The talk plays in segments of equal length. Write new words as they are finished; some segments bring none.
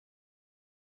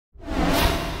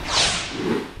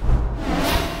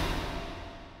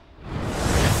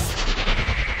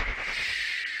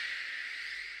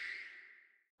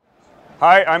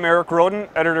Hi, I'm Eric Roden,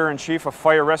 Editor-in-Chief of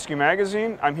Fire Rescue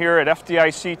Magazine. I'm here at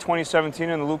FDIC2017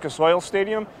 in the Lucas Oil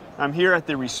Stadium. I'm here at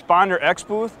the ResponderX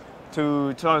booth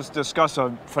to discuss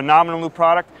a phenomenal new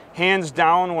product, hands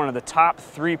down one of the top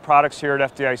 3 products here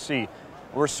at FDIC.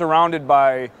 We're surrounded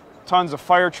by tons of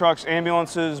fire trucks,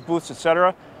 ambulances, booths,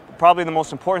 etc. Probably the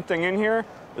most important thing in here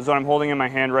is what I'm holding in my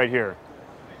hand right here.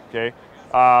 Okay,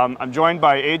 I'm joined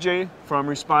by AJ from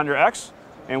ResponderX,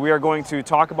 and we are going to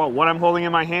talk about what I'm holding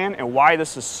in my hand and why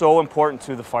this is so important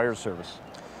to the fire service.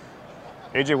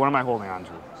 AJ, what am I holding on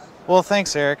to? Well,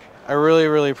 thanks, Eric. I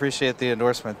really appreciate the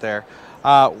endorsement there.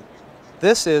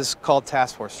 This is called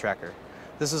Task Force Tracker.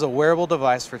 This is a wearable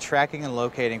device for tracking and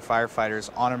locating firefighters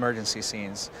on emergency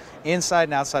scenes, inside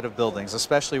and outside of buildings,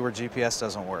 especially where GPS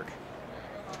doesn't work.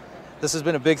 This has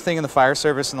been a big thing in the fire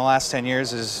service in the last 10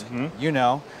 years, as you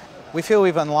know. We feel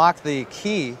we've unlocked the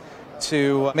key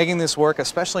to making this work,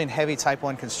 especially in heavy Type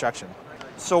 1 construction.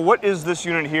 So what is this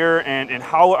unit here, and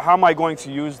how am I going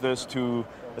to use this to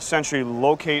essentially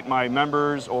locate my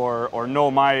members or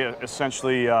know my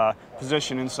essentially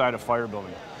position inside a fire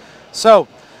building? So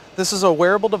this is a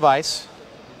wearable device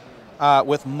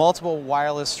with multiple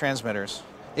wireless transmitters.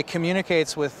 It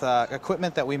communicates with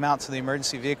equipment that we mount to the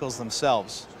emergency vehicles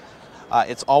themselves.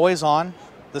 It's always on.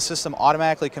 The system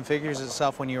automatically configures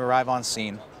itself when you arrive on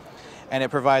scene, and it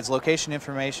provides location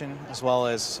information as well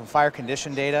as some fire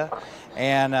condition data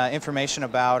and information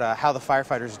about how the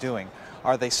firefighter is doing.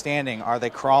 Are they standing? Are they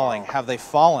crawling? Have they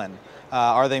fallen?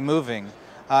 Are they moving?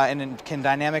 And it can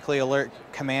dynamically alert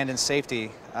command and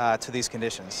safety to these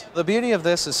conditions. The beauty of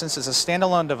this is, since it's a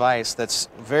standalone device that's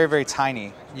very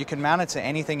tiny, you can mount it to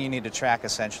anything you need to track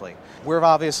essentially. We're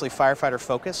obviously firefighter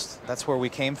focused. That's where we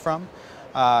came from.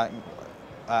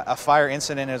 A fire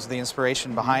incident is the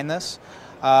inspiration behind this.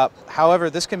 However,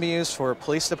 this can be used for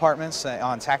police departments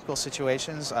on tactical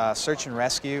situations, search and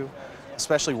rescue,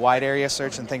 especially wide area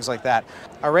search and things like that.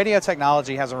 Our radio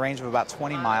technology has a range of about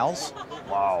 20 miles.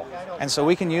 Wow. And so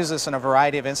we can use this in a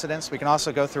variety of incidents. We can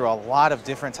also go through a lot of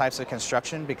different types of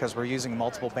construction because we're using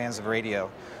multiple bands of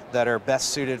radio that are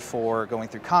best suited for going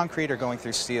through concrete or going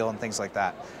through steel and things like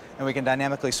that. And we can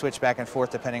dynamically switch back and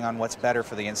forth depending on what's better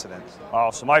for the incident.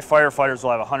 Wow, so my firefighters will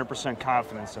have 100%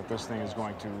 confidence that this thing is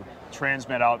going to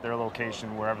transmit out their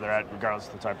location wherever they're at, regardless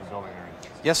of the type of building they're in.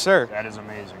 Yes, sir. That is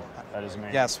amazing. That is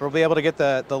amazing. Yes, we'll be able to get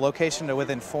the location to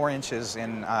within 4 inches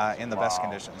in the best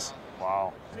conditions.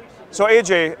 Wow. So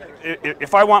AJ,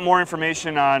 if I want more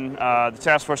information on the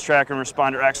Task Force Tracker and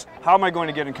ResponderX, how am I going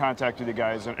to get in contact with you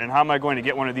guys, and how am I going to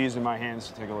get one of these in my hands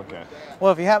to take a look at?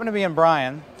 Well, if you happen to be in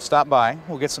Bryan, stop by.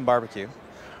 We'll get some barbecue.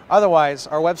 Otherwise,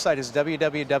 our website is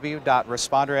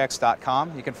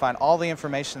www.responderx.com. You can find all the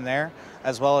information there,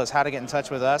 as well as how to get in touch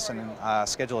with us and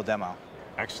schedule a demo.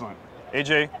 Excellent.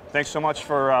 AJ, thanks so much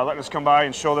for letting us come by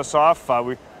and show this off.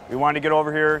 We wanted to get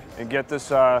over here and get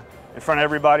this in front of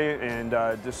everybody and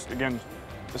just, again,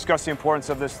 discuss the importance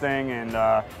of this thing.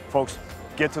 And folks,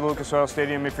 get to the Lucas Oil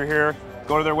Stadium if you're here.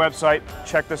 Go to their website,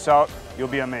 check this out. You'll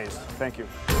be amazed. Thank you.